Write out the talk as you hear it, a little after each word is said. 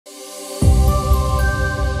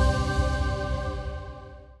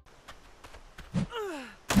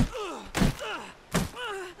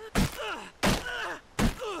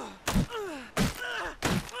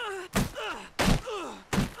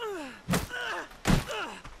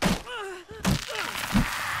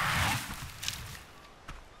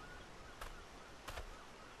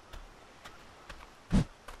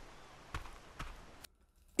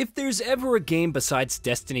there's ever a game besides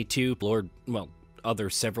Destiny 2 or, well, other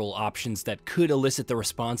several options that could elicit the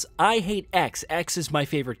response, "I hate X, X is my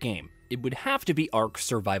favorite game," it would have to be Ark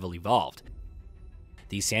Survival Evolved.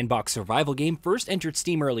 The sandbox survival game first entered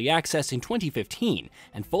Steam Early Access in 2015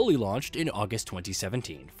 and fully launched in August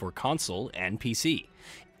 2017 for console and PC.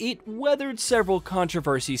 It weathered several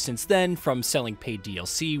controversies since then, from selling paid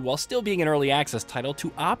DLC while still being an early access title to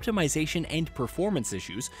optimization and performance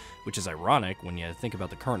issues, which is ironic when you think about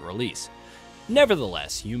the current release.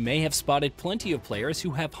 Nevertheless, you may have spotted plenty of players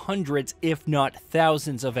who have hundreds, if not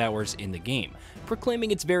thousands of hours in the game, proclaiming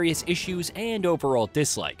its various issues and overall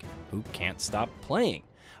dislike, who can't stop playing.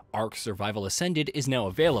 Ark Survival Ascended is now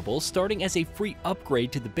available, starting as a free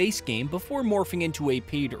upgrade to the base game before morphing into a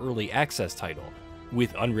paid early access title.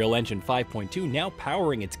 With Unreal Engine 5.2 now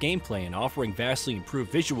powering its gameplay and offering vastly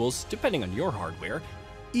improved visuals depending on your hardware,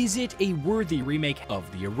 is it a worthy remake of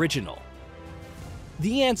the original?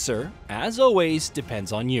 The answer, as always,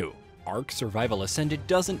 depends on you. Ark Survival Ascended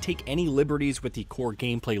doesn't take any liberties with the core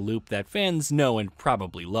gameplay loop that fans know and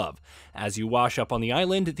probably love. As you wash up on the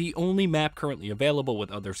island, the only map currently available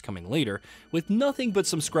with others coming later, with nothing but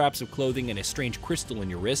some scraps of clothing and a strange crystal in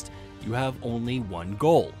your wrist, you have only one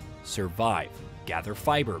goal: survive. Gather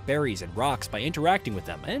fiber, berries, and rocks by interacting with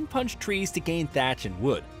them, and punch trees to gain thatch and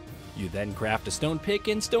wood. You then craft a stone pick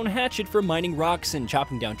and stone hatchet for mining rocks and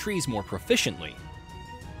chopping down trees more proficiently.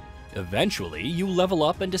 Eventually, you level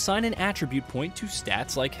up and assign an attribute point to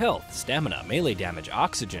stats like health, stamina, melee damage,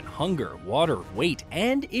 oxygen, hunger, water, weight,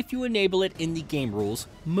 and if you enable it in the game rules,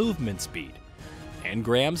 movement speed.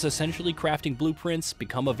 Engrams, essentially crafting blueprints,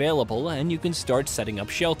 become available and you can start setting up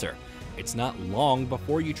shelter. It's not long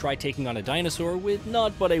before you try taking on a dinosaur with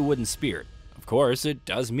naught but a wooden spear. Of course, it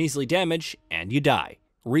does measly damage, and you die.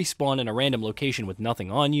 Respawn in a random location with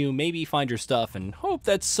nothing on you, maybe find your stuff, and hope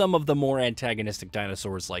that some of the more antagonistic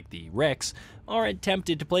dinosaurs like the Rex aren't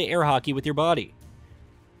tempted to play air hockey with your body.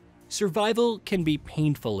 Survival can be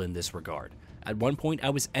painful in this regard. At one point,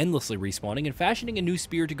 I was endlessly respawning and fashioning a new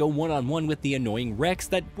spear to go one-on-one with the annoying Rex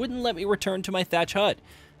that wouldn't let me return to my thatch hut,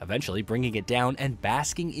 eventually bringing it down and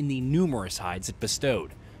basking in the numerous hides it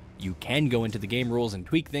bestowed. You can go into the game rules and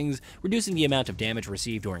tweak things, reducing the amount of damage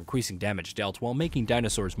received or increasing damage dealt while making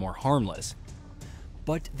dinosaurs more harmless.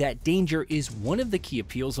 But that danger is one of the key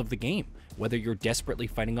appeals of the game, whether you're desperately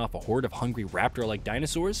fighting off a horde of hungry raptor-like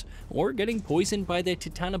dinosaurs, or getting poisoned by the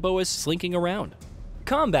titanoboas slinking around.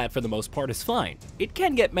 Combat, for the most part, is fine. It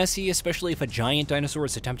can get messy, especially if a giant dinosaur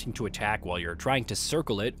is attempting to attack while you're trying to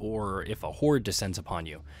circle it, or if a horde descends upon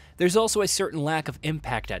you. There's also a certain lack of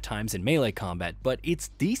impact at times in melee combat, but it's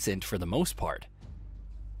decent for the most part.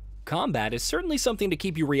 Combat is certainly something to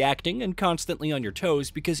keep you reacting and constantly on your toes,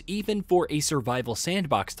 because even for a survival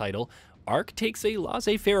sandbox title, Ark takes a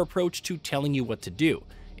laissez-faire approach to telling you what to do.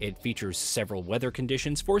 It features several weather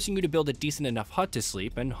conditions, forcing you to build a decent enough hut to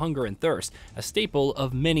sleep, and hunger and thirst, a staple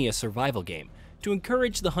of many a survival game, to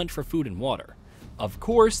encourage the hunt for food and water. Of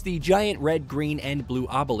course, the giant red, green, and blue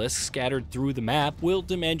obelisks scattered through the map will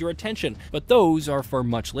demand your attention, but those are for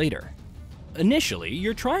much later. Initially,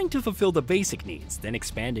 you're trying to fulfill the basic needs, then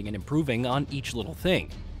expanding and improving on each little thing.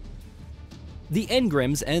 The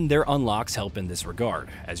engrams and their unlocks help in this regard,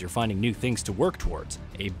 as you're finding new things to work towards.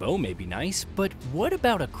 A bow may be nice, but what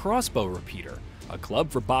about a crossbow repeater? A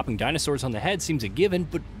club for bopping dinosaurs on the head seems a given,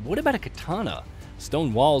 but what about a katana?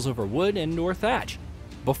 Stone walls over wood and/or thatch?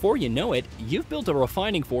 Before you know it, you've built a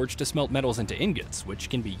refining forge to smelt metals into ingots, which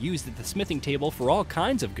can be used at the smithing table for all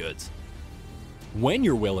kinds of goods. When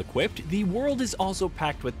you're well equipped, the world is also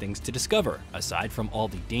packed with things to discover. Aside from all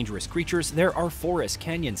the dangerous creatures, there are forests,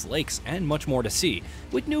 canyons, lakes, and much more to see,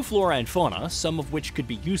 with new flora and fauna, some of which could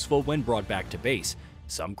be useful when brought back to base.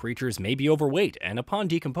 Some creatures may be overweight, and upon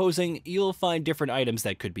decomposing, you'll find different items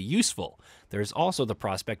that could be useful. There's also the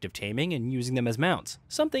prospect of taming and using them as mounts,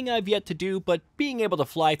 something I've yet to do, but being able to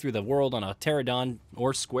fly through the world on a pterodon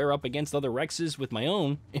or square up against other Rexes with my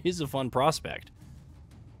own is a fun prospect.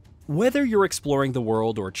 Whether you're exploring the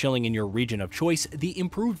world or chilling in your region of choice, the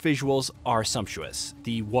improved visuals are sumptuous.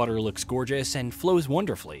 The water looks gorgeous and flows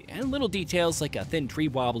wonderfully, and little details like a thin tree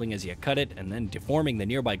wobbling as you cut it and then deforming the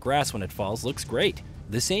nearby grass when it falls looks great.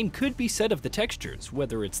 The same could be said of the textures,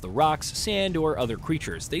 whether it's the rocks, sand, or other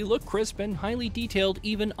creatures. They look crisp and highly detailed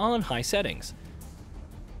even on high settings.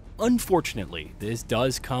 Unfortunately, this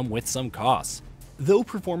does come with some costs. Though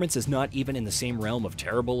performance is not even in the same realm of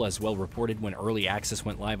terrible as well reported when early access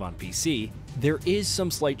went live on PC, there is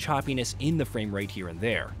some slight choppiness in the frame rate here and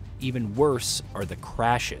there. Even worse are the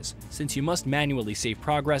crashes, since you must manually save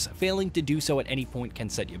progress. Failing to do so at any point can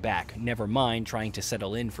set you back, never mind trying to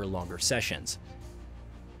settle in for longer sessions.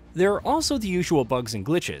 There are also the usual bugs and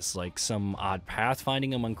glitches, like some odd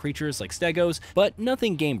pathfinding among creatures like stegos, but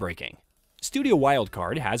nothing game-breaking. Studio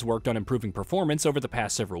Wildcard has worked on improving performance over the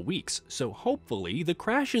past several weeks, so hopefully the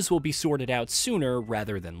crashes will be sorted out sooner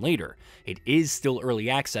rather than later. It is still early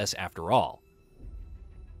access after all.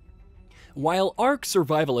 While Ark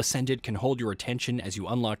Survival Ascended can hold your attention as you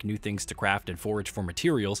unlock new things to craft and forage for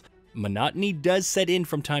materials, monotony does set in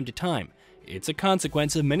from time to time. It's a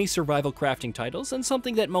consequence of many survival crafting titles and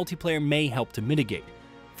something that multiplayer may help to mitigate.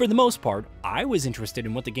 For the most part, I was interested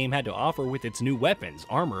in what the game had to offer with its new weapons,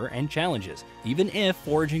 armor, and challenges, even if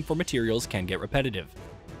foraging for materials can get repetitive.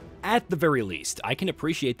 At the very least, I can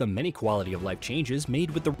appreciate the many quality of life changes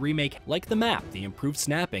made with the remake, like the map, the improved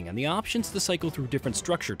snapping, and the options to cycle through different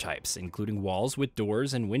structure types, including walls with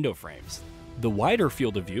doors and window frames. The wider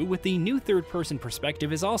field of view with the new third-person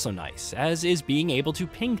perspective is also nice, as is being able to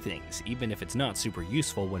ping things, even if it's not super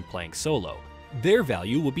useful when playing solo. Their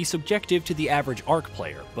value will be subjective to the average Ark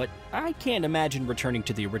player, but I can't imagine returning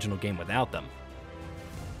to the original game without them.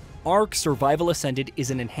 Ark Survival Ascended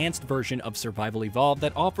is an enhanced version of Survival Evolved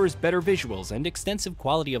that offers better visuals and extensive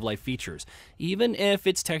quality of life features, even if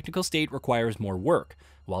its technical state requires more work.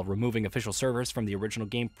 While removing official servers from the original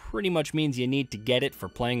game pretty much means you need to get it for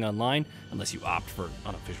playing online, unless you opt for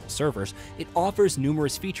unofficial servers, it offers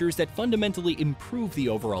numerous features that fundamentally improve the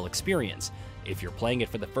overall experience. If you're playing it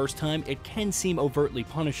for the first time, it can seem overtly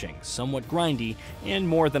punishing, somewhat grindy, and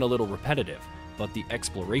more than a little repetitive. But the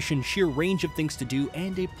exploration, sheer range of things to do,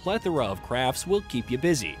 and a plethora of crafts will keep you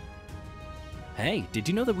busy. Hey, did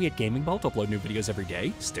you know that we at GamingBolt upload new videos every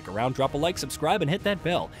day? Stick around, drop a like, subscribe, and hit that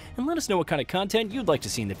bell, and let us know what kind of content you'd like to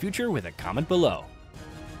see in the future with a comment below.